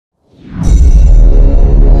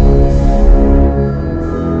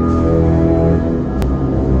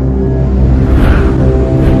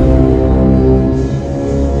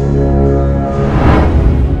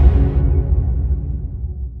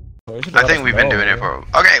think we've been doing it for.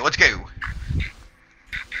 Okay, let's go.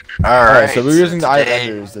 Alright, so we're using the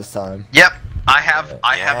Islanders this time. Yep, I have 9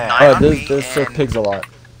 Alright, on me. this pigs a lot.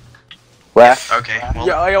 Where? Okay.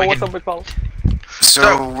 Well, Yo, what's up, big fella?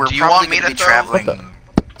 So we're do you want probably me gonna to be traveling.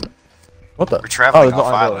 What the? We're traveling no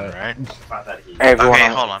off island, island, right? Everyone, Okay,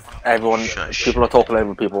 hold on. Everyone, Shush. people are talking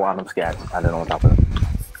over people and I'm scared. I don't know what's happening.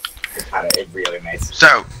 It really makes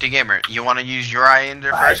So, D-Gamer, you want to use your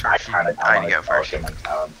Islander first, or should I go first?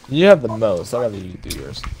 You have the most. I gotta you do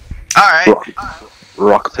yours. Alright.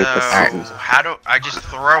 Rock, So, paper, scissors. how do I just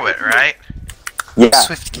throw it, right? Yeah.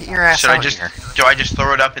 Swift, get your ass Should I out just here. do I just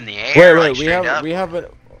throw it up in the air? Wait, like we straight up? have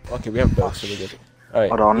it. Okay, we have both, so we're good. Alright.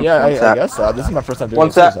 Hold on, Yeah, one I sec. guess so. This is my first time doing One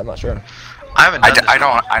this, sec. so I'm not sure. I haven't done this I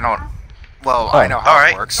before. don't. Well, Oh. I know how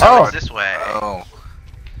Alright, it works. so it's this way. Oh.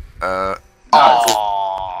 Oh.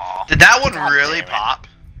 Did that one really pop?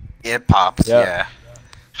 It popped. Yeah. Yeah.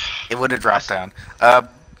 It would have dropped down.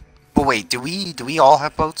 But wait, do we all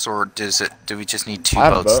have boats, or do we just need 2 I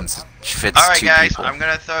have a boats boat. since it fits Alright 2 guys, people? I'm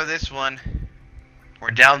gonna throw this one.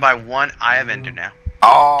 We're down by 1 I have ender now.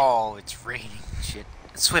 Oh, it's raining. Shit.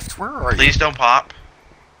 Swift, where are you? Please don't pop.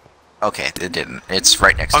 Okay, it didn't. It's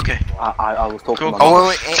right next to you. Okay. I was talking Cool, about. Oh,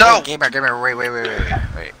 wait, hey, So- hey, gamer,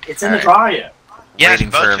 wait. It's in the dryer. Yes,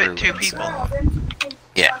 Waiting for both fit 2 everyone, people.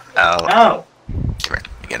 Yeah. No.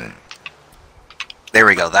 Get in. There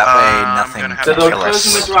we go. That I'm way, nothing gonna have So can to those kill clothes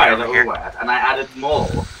in the us. dryer over that here. were wet, and I added more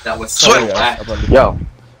that was Swift. so wet. Yo.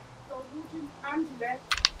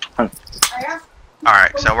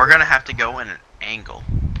 Alright, so we're gonna have to go in an angle.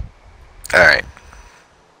 Alright.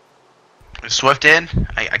 Is Swift in?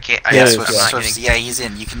 I can't. Yeah, guess Swift, I'm not Swift's- getting- yeah, he's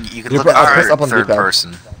in. You can You look press at up on the third D-pad.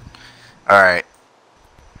 person. Alright.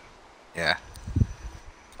 Yeah.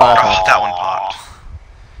 Oh, that one popped.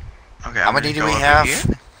 Okay. How I'm many gonna do go we over have?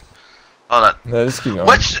 here. Hold on. No, just keep going.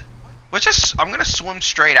 Let's just. I'm gonna swim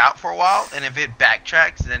straight out for a while, and if it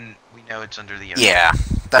backtracks, then we know it's under the ocean. Yeah.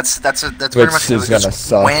 That's pretty Which much is it, because gonna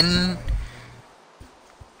suck. when.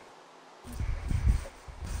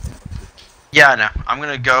 Yeah, no. I'm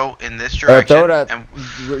gonna go in this Alright, direction. throw it at. and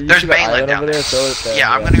You there's see the mainland island down over there. Throw it there.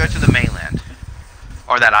 Yeah, I'm gonna go to the mainland,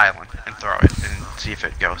 or that island, and throw it, and see if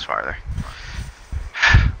it goes farther.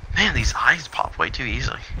 Man, these eyes pop way too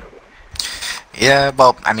easily. Yeah,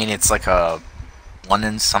 well, I mean, it's like a 1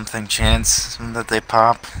 in something chance that they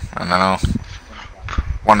pop. I don't know.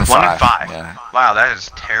 1 in 5. 1 in 5. Yeah. Wow, that is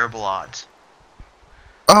terrible odds.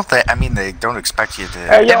 Well, I mean, they don't expect you to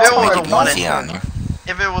Hey, yo, If it make was it a 1 easy in on you.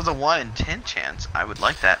 If it was a 1 in 10 chance, I would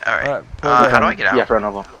like that. Alright. Alright, How do I get out? Yeah, for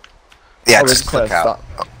another. Yeah, Oh, just it's click gonna out. stop.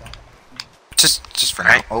 Oh. Just for now.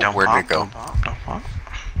 Alright, Oh, don't where'd pop, it go? Don't pop, don't pop.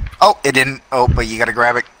 Oh, it didn't. Oh, but you gotta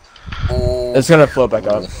grab it. Oh, It's gonna float back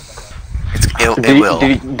up. it will.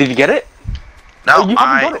 Did you get it? No, Oh, you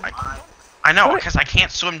haven't got I know, Got it. because I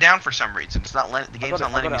can't swim down for some reason. It's not the game's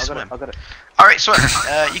not letting me swim. I got it. Alright, swim.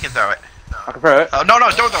 You can throw it. I can throw it. Oh, no,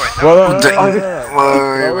 don't throw it. Well, No. no, Dang. no,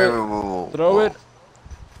 no, no. Whoa. Throw it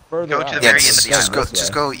further Go to the out. very Yeah, end of the just island. go.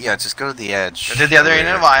 Just go. Yeah, just go to the edge. Go to the other end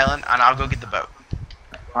of the island, and I'll go get the boat.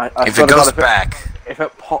 I If swear it to God, goes back, if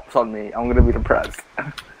it pops on me, I'm gonna be depressed.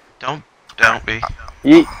 Don't be.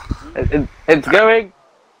 Yeet. It's going.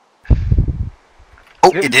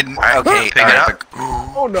 oh, it didn't. Alright, Okay, pick it alright, up. but-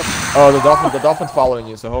 Oh no. Oh, the dolphin's following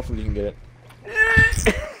you, so hopefully you can get it.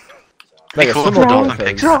 Be Like a cool if similar the dolphin dolphin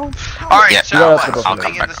picks thing. it. Alright, Yeah. so Yeah, what? that's the Swimming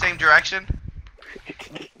dolphin. in the same direction?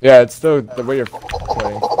 Yeah, it's still the way you're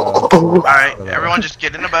playing. Alright, everyone just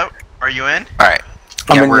get in the boat. Are you in? Alright.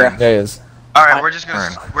 I'm Yeah, in we're there. in. Yeah, it is. Alright, we're just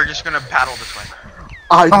gonna paddle this way.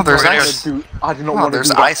 I Oh, there's do not ice. wanna do- I do not Oh, want to there's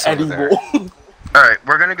do that ice over there. anymore. Alright,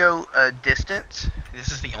 we're gonna go distance. This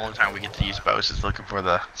is the only time we get to use bows, is looking for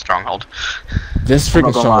the stronghold. This freaking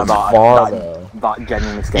I'm not strong gonna lie, far though. that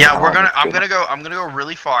genuinely scares Yeah, me. I'm gonna go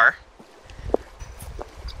really far.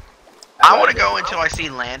 I wanna go until I see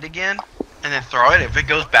land again, and then throw it. If it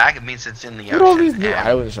goes back, it means it's in the Look at all these ocean. new and-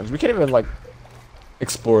 island structures. We can't even like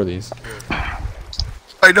explore these.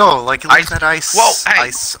 I know, like look Ice- at that ice. Well, hey,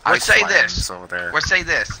 ice. let's ice say lands this. over there. Let's say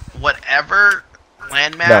this. Whatever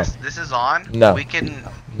landmass this is on, No. we can.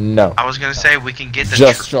 No. I was gonna say we can get the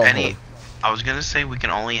Just stronghold. I was gonna say we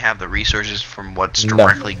can only have the resources from what's No.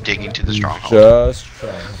 directly digging to the stronghold. Just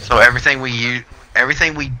stronghold. So everything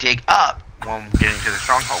we dig up when getting to the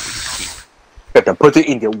stronghold, we just keep. Got to put it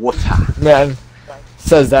in the water. Man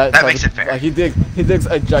says that. That like, makes it fair. Like he digs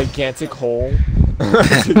a gigantic hole to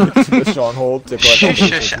get to the stronghold to collect all the Shush,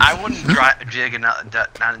 resources. I wouldn't dig not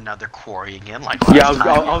another quarry again like Yeah, I last was, time.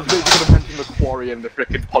 I was literally gonna mention the quarry and the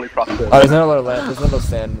frickin' polycraft. Oh, there's not a lot of land. There's not no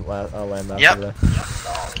sand land mass Yep. over there.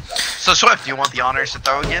 So Swift, do you want the honors to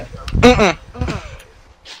throw again?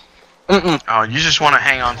 Oh, you just want to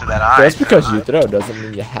hang on to that eye. Just because you throw doesn't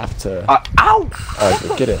mean you have to. Ow!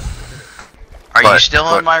 Get it. Are you But-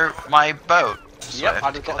 still in my boat? Yep,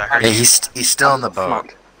 I just got heard Yeah, you. he's still in the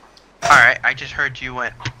boat. Alright, I just heard you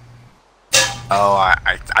went. Oh,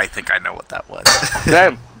 I think I know what that was.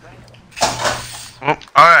 Damn. Oh,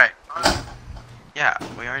 alright. Yeah,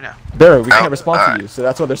 we already know. There, we Oh, can't respond alright. to you, so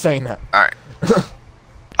that's why they're saying that. Alright.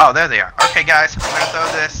 Oh, there they are. Okay, guys, I'm gonna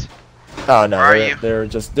throw this. Oh no, Where are they're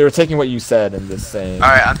you? they were taking what you said and just saying.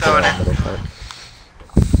 Alright, I'm throwing it. middle part.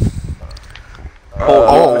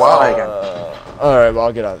 Oh, wow. Alright, well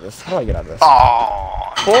I'll get out of this. How do I get out of this?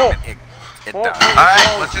 Oh, damn it, it died.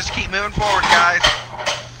 Alright, let's just keep moving forward, guys.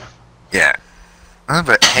 Yeah.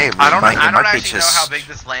 But hey, we I don't might be actually know how big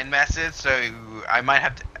this landmass is, so I might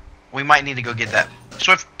have to. We might need to go get that.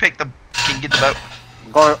 Swift, can you get the boat?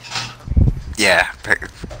 Got it. Yeah.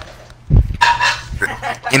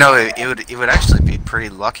 You know, it would actually be pretty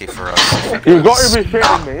lucky for us. If it You got was to be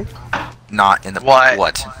shitting me. not in the What?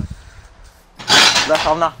 What? Let's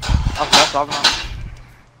have now. Let's have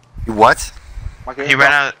now. What? My game He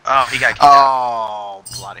ran out. Oh, he got kicked out. Oh,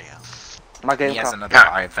 bloody hell! My game He has crashed. another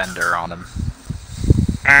eye vendor on him.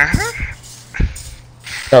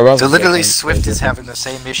 No, well, So literally, yeah, Swift is yeah. having the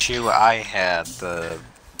same issue I had the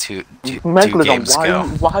two Megalodon, games ago.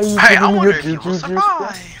 why are you Hey, I giving me wonder your if you juju will juice?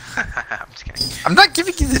 survive. I'm just kidding. I'm not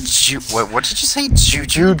giving you the What did you say?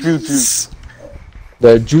 Juju juice.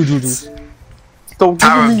 The juju. Stop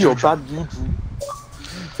Power giving of me your juju. bad juju.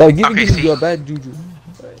 Like giving Okay, you see. your bad juju.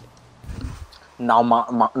 Now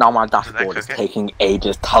my dashboard is cook it? taking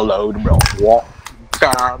ages to load, bro. What?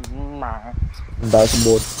 Damn, man.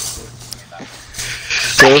 Dashboard.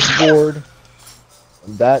 Surfboard.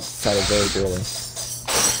 That sounded very girly.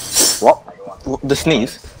 What? The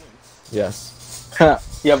sneeze? Yes.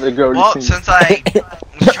 Yeah, but the girl Well, sneeze. since I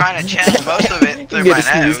was trying to channel most of it through You my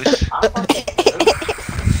get a nose.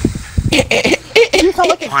 You sound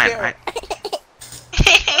like a Fine, bear. right?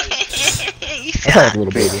 You I sound like a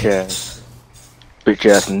little Bitch baby. ass. Bitch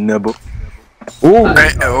ass nibble. Ooh. Oh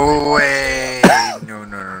wait, no.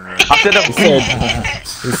 I said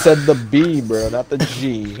He said the B, bro, not the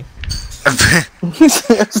G.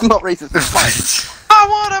 it's not racist. It's fine. I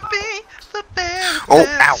wanna be the very Oh,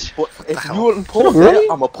 best. ow! But if hell? you wouldn't pause Really?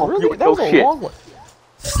 it, I'ma pop you Really? with That no was a shit. long one.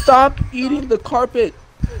 Stop eating the carpet.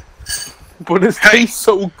 But it Hey. tastes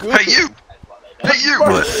so good. Hey you! Hey you!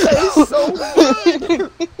 What? Tastes so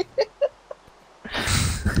good.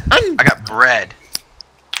 I got bread.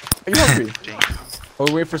 Are you hungry? James.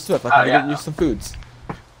 Oh, wait for Swift. I can yeah. get you some foods.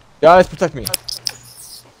 Guys, protect me.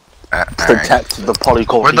 Alright. Protect the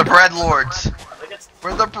polyculture. We're the bread lords.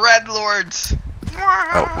 We're the bread lords.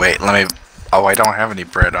 Oh wait, let me. Oh, I don't have any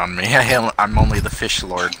bread on me. I'm only the fish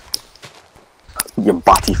lord. You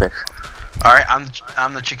batty fish. All right,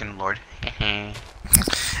 I'm the chicken lord.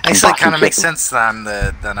 Actually, it kind of Batty makes chicken. sense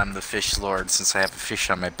that I'm the fish lord since I have a fish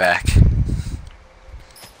on my back.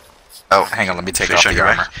 Oh, hang on, let me take Fish off on the your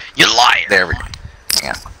armor. back. You liar! There we go. Hang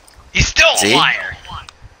on. He's still See? a liar.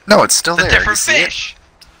 No, it's still It's a there. You different see it? fish.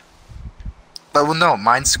 But well, no,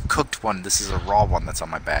 mine's cooked one. This is a raw one that's on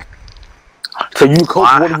my back. So you cook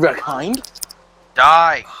Wow. one of your kind?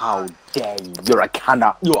 Die. How dare you? You're a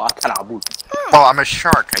cannibal. Well, I'm a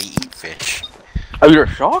shark. I eat fish. Oh, you're a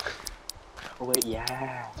shark? Oh wait,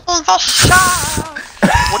 yeah. The shark.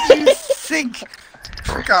 What do you think?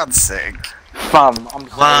 For God's sake. Fam, I'm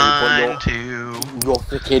sorry, 1, but 2. your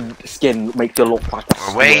freaking skin makes you look like a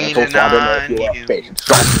We're snake. waiting So I don't know if on you're a you. fish.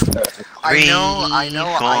 Stop. I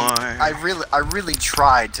know. Three, I really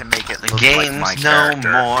tried to make it The look game's like my no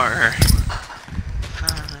character. more.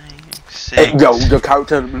 5, 6. Hey, yo, your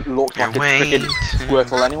character looks You're like a freaking waiting.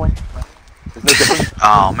 Squirtle anyway. There's no difference.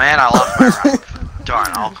 Oh man, I lost my route. Darn,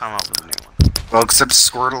 I'll come up with a new one. Well, except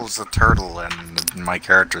Squirtle's a turtle and my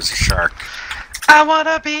character's a shark. I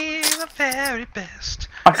wanna be the very best.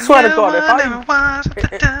 I swear to God,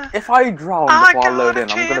 if if I drown I before I load in,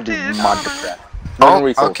 got I'm gonna be chances. mad depressed. No Oh,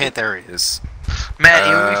 resources. okay, there he is. Man,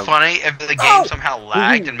 it would be Uh, funny if the game somehow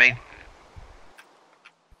lagged and made.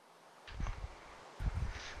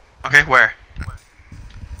 Okay, where?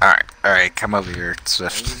 Alright, come over here,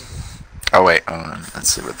 Swift. Oh wait, let's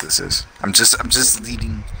see what this is. I'm just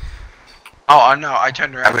leading. Oh, no, I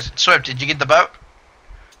turned around. I would- Swift, did you get the boat?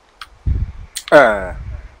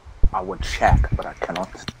 I would check, but I cannot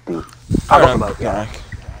do. I Alright, got the boat, yeah.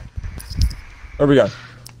 Where we going?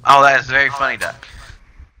 Oh, that is very funny, Duck.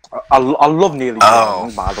 I love nearly Oh.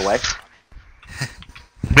 drowning, by the way.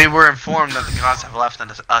 We were informed that the gods have left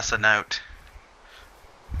us a note.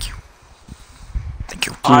 Thank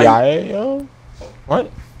you. G-I-O? What?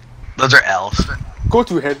 Those are elves. Go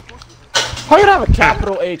to him. How you have a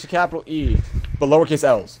capital H, a capital E, but lowercase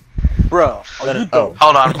L's? Bro, Then you an don't.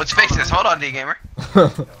 Hold on, let's fix this. Hold on, D Gamer.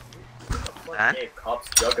 That? Hey, Cops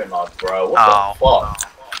Juggernaut, bro. What Oh. the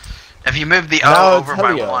fuck? If you move the No, O it's over by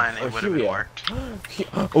Helio, one, or it would have been Helio. worked.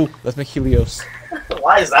 Oh, let's make Helios.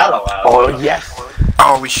 Why is that allowed? Oh yes.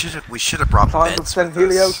 Oh, we should have brought beds 5% with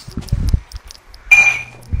Helios. us.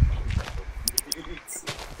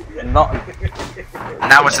 Not.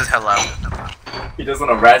 Now it says hello. He doesn't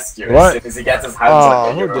arrest you What? as soon as he gets his hands Oh,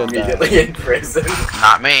 on you. who You're did that? immediately in prison.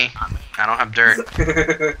 Not me. I don't have dirt.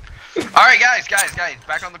 Alright, guys,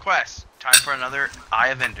 back on the quest. Time for another Eye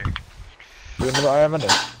of Ender. Do another Eye of Ender.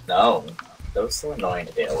 No, that was so annoying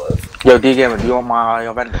to deal with. Yo, D Gamer, do you want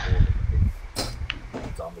my vendor?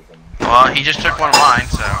 Zombies and Well, he just took one of mine,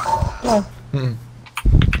 so.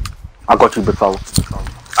 I got you, big fella.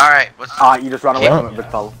 Alright, what's. You just ran away Yeah. from it,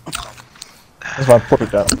 big fella. That's why I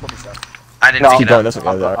perfect that. I didn't No, pick Keep it going up. this way,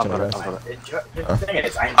 guys. I've Actually, got it, guys. I've got it. The thing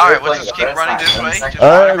is, I enjoy Alright, playing let's just the keep first running time, this and way. the second Just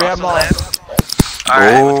time, Alright, we across have the mobs. land.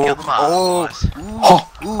 Alright, let's Oh, kill the mobs.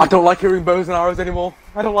 Oh, I don't like hearing bows and arrows anymore.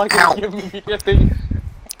 I don't like Ow. it. Give me a thing.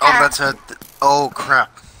 Oh, that's a. Oh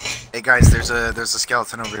crap! Hey guys, there's a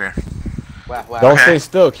skeleton over here. Where? Don't Okay. stay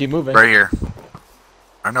still. Keep moving. Right here.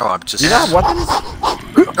 I know. I'm just. You don't have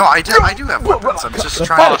weapons? No, I do have weapons. I'm just The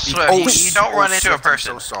trying Oh, to. Swift, you don't run into a shit,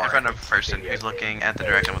 person I'm so sorry. in front of a person who's looking at the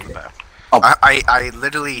direction with the bow. I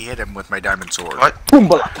literally hit him with my diamond sword. What? Boom,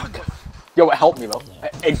 yo, it helped me though.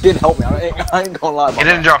 It did help me. I ain't gonna lie about He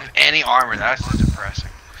didn't drop any armor. That's just depressing.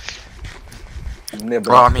 that.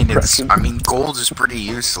 Well, I mean, gold is pretty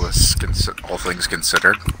useless, all things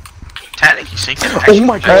considered. Technically speaking, Oh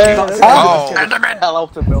my Hey, god! Oh, Enderman! Hell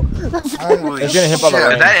out of Bill. Holy It's getting hit by the shit.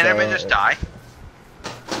 rain. Did that so- Enderman just die?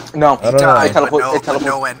 No, I don't know. Died, it but teleported.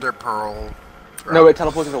 no ender pearl. No, it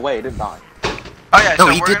teleported away. It didn't die. Oh yeah, No, so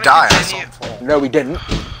he we're did gonna die. I saw continue. him fall. No, he didn't.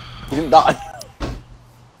 He didn't die.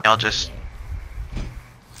 I'll just.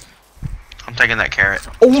 I'm taking that carrot.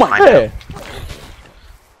 Oh my Mine. Hey!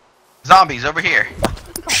 Zombies over here.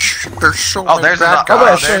 There's so Oh, many there's a bad Oh, wait,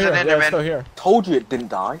 guy. it's guys. still there's here. an Yeah, it's Enderman. still here. Told you it didn't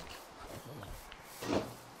die.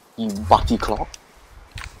 You batty clock.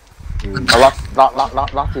 Oh,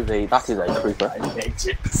 that is a creeper.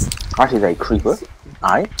 Mages. That is a creeper.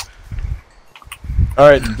 Aye.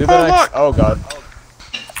 Alright, do the Oh, next. look. Oh god.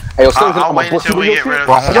 Hey, you're still I'll on my wait butt until we video get rid shit? of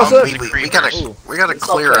Well, the hold zombies on, and we gotta creepers. we gotta It's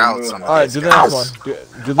clear okay, out move some. on. Alright, of do these the next guys.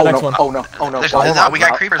 one. Do the Oh next no, one. oh no, oh no. There's- oh, we got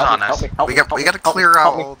help creepers me, on help us. me, help We me, got help we me, gotta help me, clear out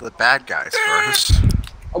help me. all the bad guys first.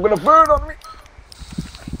 I'm gonna burn on me.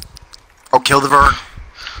 Oh, kill the Vern.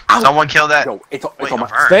 Someone kill that. Yo, it's Wait, on a my.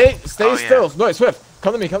 Vern. Stay Oh, yeah. still. No, Swift.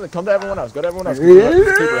 Come to me. Come to everyone else. Go to everyone else. Go to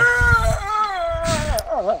everyone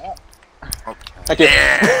else. Thank you.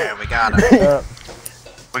 Yeah, we got him.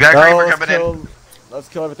 We got a Now creeper let's coming in. kill. Let's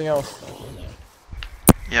kill everything else.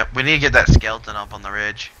 Yep, we need to get that skeleton up on the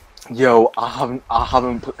ridge. Yo, I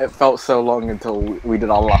haven't. It felt so long until we did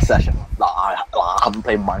our last session. I haven't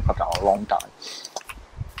played Minecraft in a long time.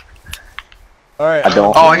 Alright. I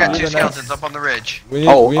don't- Oh, I got we two need the next- skeletons up on the ridge. We need,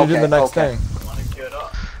 Oh, we need to do okay, the next okay. thing. Want to get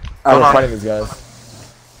up? Oh, Hold we're on. fighting these guys.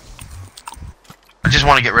 I just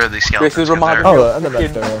want to get rid of these skeletons. This is 'cause reminding they're- me Oh, of and the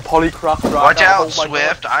next freaking thing. Polycraft right Watch now. out, Oh my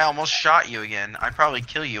Swift! God. I almost shot you again. I'd probably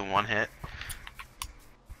kill you in one hit.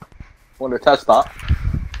 Want to test that?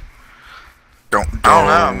 Don't. I don't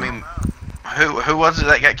know. I mean, who was it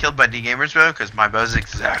that got killed by D Gamers bow? Because my bow's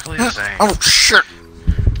exactly the same. Oh shit!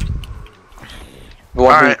 The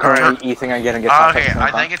one who's Alright, currently alright. eating and getting attacked. Okay, at the same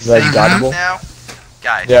I time. think it's Is that safe enough dodgeable? now.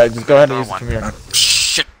 Guys. Yeah, just go ahead and go use it one. from here.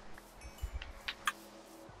 Shit!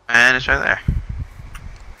 And it's right there.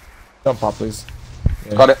 Don't pop, please.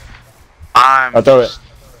 Yeah. Got it. I'll throw it.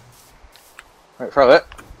 Right, throw it.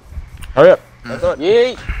 Hurry up. I'll throw it.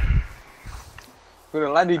 Yay! We're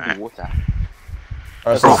gonna land in Alright. the water.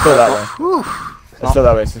 Alright, so it's still that way. Whew. It's still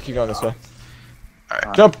that way, so keep going this way.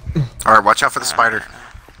 Alright. Jump! All right, watch out for the spider.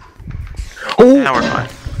 Now we're fine.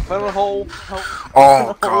 Fill a hole. Help.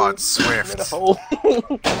 Oh God, Made a Swift. hole. Hang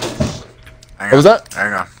What was on, that?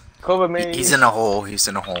 Hang on. Cover me. He's in a hole. He's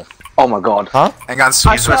in a hole. Oh my God. Huh? Hang on,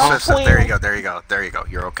 Swift. can't Swift. swim. There you go. There you go. There you go.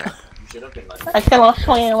 You're okay. You should have been like. I cannot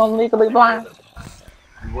swim. I'm legally blind.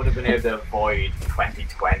 You would have been able to avoid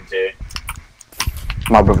 2020.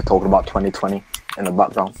 My brother talking about 2020 in the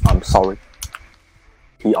background. I'm sorry.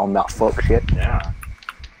 He on that fuck shit. Yeah.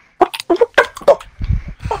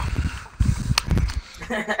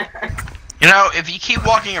 You know, if you keep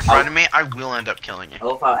walking in front of me, I will end up killing you. I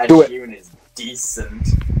love how Ed Do it. Sheeran is decent.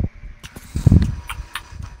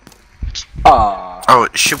 Ah. Oh,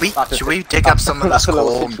 should we That's a- dig up some of this that's a little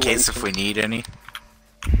coal in case situation. if we need any?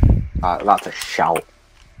 That's a shout.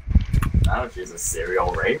 Now she's a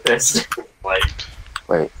serial rapist. Like,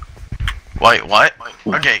 Wait. Wait, what?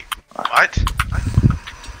 Okay, what?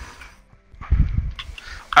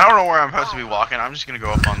 I don't know where I'm supposed to be walking. I'm just gonna go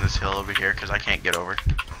up on this hill over here because I can't get over.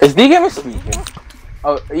 Is D Gamer speaking?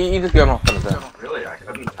 Oh, you just going off on his own. Really? I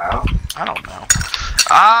couldn't tell. I don't know.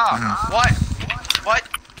 Ah! What? What?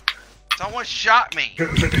 Someone shot me!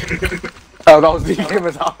 Oh, that was D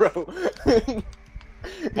Gamer's arrow.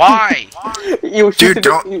 Why? You were shooting, Dude,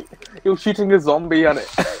 don't- you were shooting a zombie at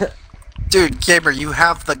it. Dude, Gamer, you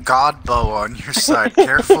have the god bow on your side.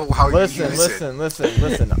 Careful how you use Listen.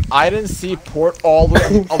 I didn't see port all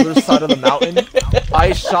the other side of the mountain.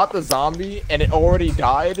 I shot the zombie and it already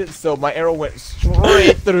died, so my arrow went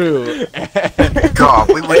straight through. it. God,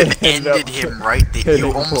 we would have Ended up ended him right there. You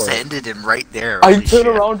hitting almost port. ended him right there. I Holy turned shit.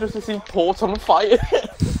 around just to see Port on fire.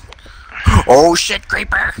 Oh shit,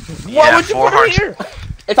 Creeper! Why Yeah, would you 4 put it hearts. here?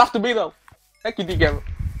 It's after me though. Thank you, D Gamer.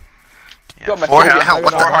 Yeah, Got my 4 phone. hearts,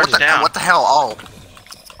 What the, 4 hearts down. what the hell? Oh.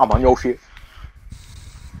 I'm on your shit.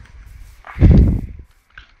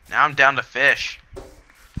 Now I'm down to fish.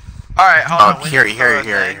 Alright, hold on. Oh, we here. need to throw a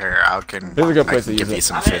thing. I can, Here's a good I place can to give use you it.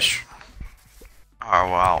 some fish. Oh,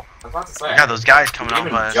 wow. I was about to say. I got those guys coming on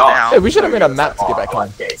us Josh. now. Hey, we should have made a map to get back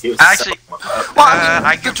home. Actually, Well, I mean,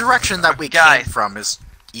 I the can- direction that we Guys. came from is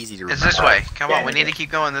easy to remember. It's this way. Come on, we need to keep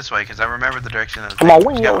going this way because I remember the direction of the Come on, thing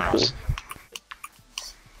we was know. going us.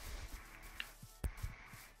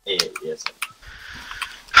 Yes.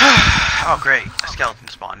 Oh, great. A skeleton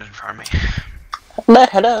spawned in front of me.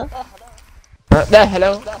 Hello.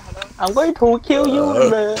 Hello. I'm going to kill you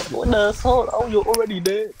with the sword. Oh, you're already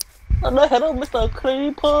dead. Hello, Mr.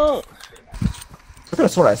 Creeper. Look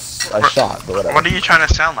at what I shot, but whatever. What are you trying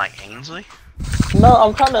to sound like, Ainsley? No,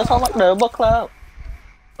 I'm trying to sound like the book cloud.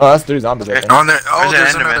 Oh, that's 3 zombies right there. Oh, there's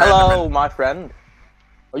There's an another Enderman. Hello, my friend.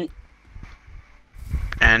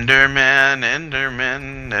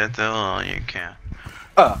 Enderman, that's all you can.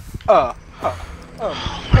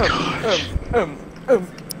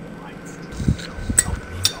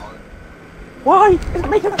 Why is it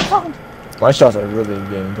making that sound? My shots are really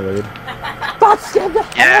getting delayed. That scared the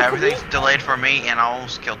hell Yeah, out of me. everything's delayed for me, and I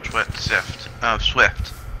almost killed Swift.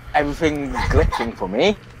 Everything's glitching for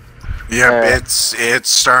me. Yeah, it's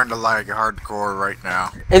starting to lag hardcore right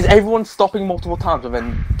now. Is everyone stopping multiple times and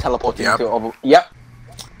then teleporting Yep. to other? Yep.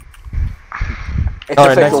 It's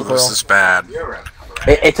Alright, official. next. This is bad.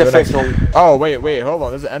 It's Go next. official. Oh, wait, hold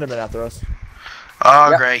on. There's an Enderman after us.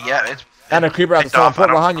 Oh, Yep. great, yeah, it's... And a creeper out the picked off, front. Port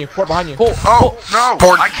I don't- behind you. Port behind you. Oh, no!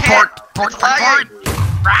 Port, I can't! port, It's lagging!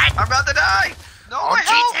 Right. I'm about to die! No, Oh, my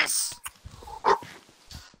help! Jesus!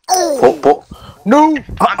 Port. No.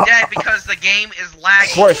 I'm dead because the game is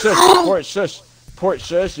lagging. Port shush. Port shush. Port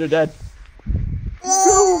shush. You're dead.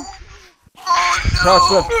 Oh, Crouch,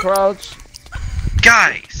 Swift. Crouch.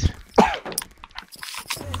 Guys!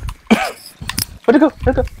 Where'd it go?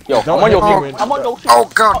 Yo, Don't I'm on your hit me shit. when- I'm on your shit. Oh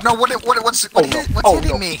god, no! What's Oh no. Oh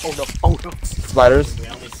hitting no. me? Oh no. Oh no. Spiders. We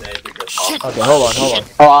only say because Shit! Okay, hold on.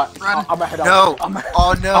 Alright. Run. I'm gonna head out. No! I'm a-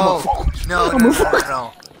 Oh I'm no! a fuck. No! I'm No! a No! fuck.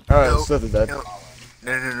 No! Alright, No. Swift is dead. No!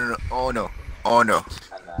 No! Oh no! Oh no! and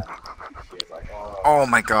then she was like, oh, Oh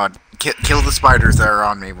my god! Kill the spiders that are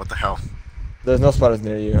on me! What the hell? There's no spiders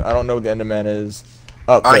near you. I don't know who the Enderman is.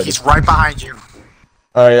 Oh, there it He's is. right behind you.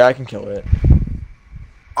 Alright, yeah, I can kill it.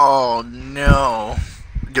 Oh no!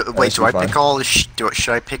 Wait, do I should be pick all this?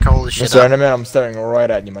 Should I pick all this shit Mr. up? Enderman, I'm staring right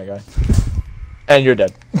at you, my guy. And you're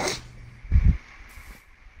dead.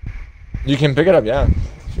 You can pick it up, yeah.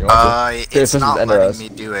 If you want to. It's this is not Ender letting Eyes. me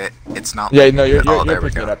do it. It's not. Yeah, no, you're Oh, there we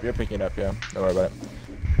picking go. it up. You're picking it up, yeah. Don't worry about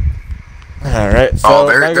it. Alright, so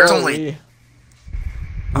there's Mega, only- we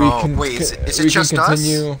Oh, can, wait, is it we just can us?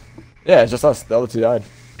 continue. Yeah, it's just us. The other two died.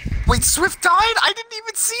 Wait, Swift died? I didn't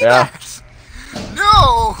even see Yeah. that.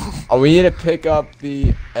 No. Oh, we need to pick up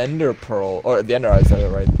the Ender Pearl or the Ender Eyes that are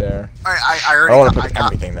right there. I I already don't want to got, pick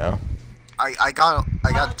everything though. I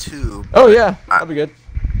got two. Oh yeah, that'll be good.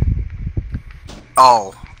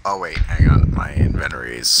 Oh wait, hang on. My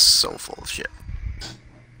inventory is so full of shit.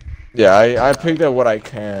 Yeah, I picked up what I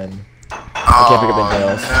can. I can't pick up anything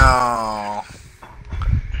else. No.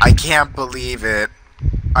 I can't believe it.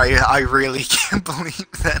 I really can't believe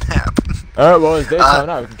that happened. All right, well it's daytime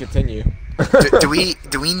now. We can continue. do we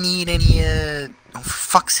need any oh for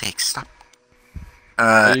fuck's sake, stop.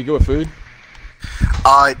 Are you good with food?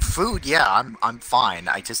 Food, yeah, I'm fine.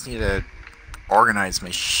 I just need to organize my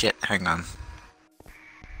shit. Hang on.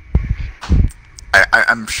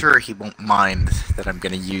 I'm sure he won't mind that I'm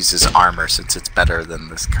gonna use his armor since it's better than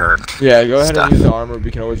this current. Yeah, go ahead stuff. and use the armor.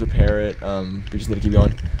 We can always repair it. We just need to keep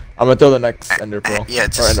going. I'm gonna throw the next Ender Pearl. yeah, Or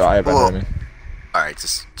just- Ender Eye, well, I mean. Alright,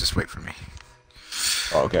 just wait for me.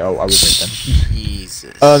 Oh, okay, I'll wait then.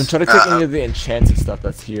 Jesus. Try to take any of the enchanted stuff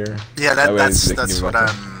that's here. Yeah, That way that's they can that's do what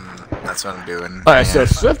better. that's what I'm doing. Alright, so Yeah.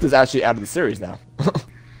 Swift is actually out of the series now.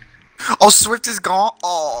 Oh, Swift is gone.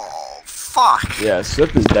 Oh, fuck. Yeah,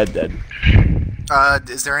 Swift is dead.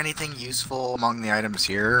 Is there anything useful among the items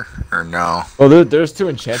here, or no? Oh, there's 2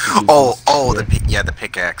 enchanted pieces. Oh, here. the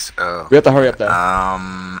pickaxe. Oh. We have to hurry up though.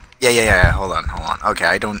 Yeah. Hold on. Okay,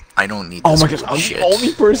 I don't need. Oh this my gosh, I'm shit. the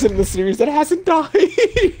only person in the series that hasn't died.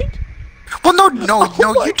 Well, no,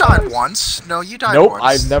 Oh my you died gosh. once. No, you died Nope, once.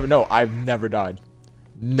 I've never died.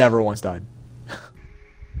 Never once died.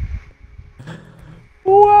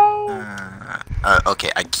 Wow.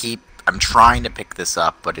 Okay, I'm trying to pick this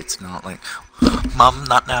up, but it's not like, Mom,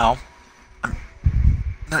 not now.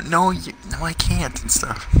 No, I can't and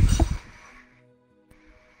stuff.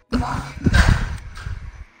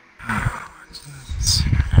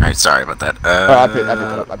 Alright, sorry about that. Alright,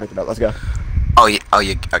 I picked it up. Let's go. Okay. Oh,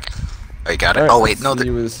 you got it? Alright, Oh, wait, no, let's see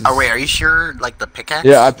what this is. oh, wait, are you sure, like, the pickaxe?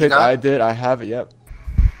 Yeah, you got? I have it, yep.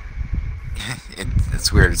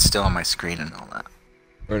 It's weird, it's still on my screen and all that.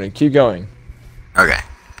 We're gonna keep going. Okay.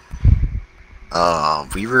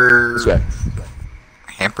 We were This way.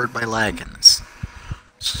 hampered by lag in this.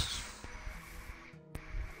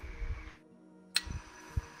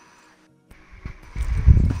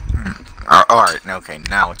 Alright, okay,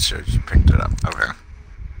 now it shows you picked it up. Okay.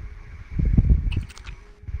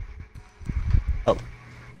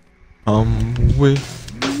 Oh.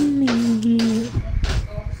 With me.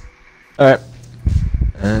 Alright.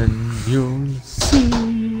 And you'll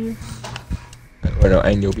see. Or no,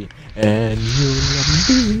 and you'll be. And you'll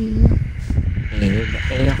be.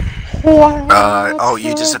 In a Oh,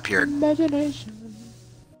 you disappeared. imagination.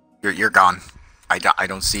 You're gone. I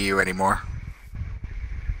don't see you anymore.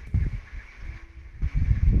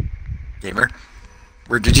 Gamer?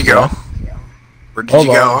 Where did you go? Where did Hold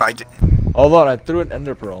you go? on. Hold on, I threw an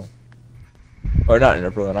ender pearl. Or not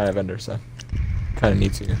ender pearl, and I have ender, so kinda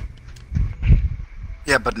need to.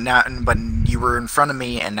 Yeah, but you were in front of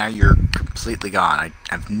me, and now you're completely gone. I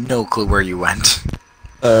have no clue where you went.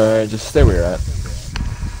 Just stay where you're at.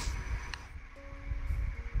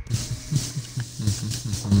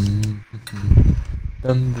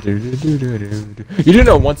 You do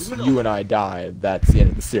know once you and I die, that's the end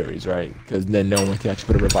of the series, right? Because then no one can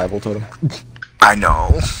actually put a revival totem. I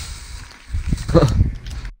know.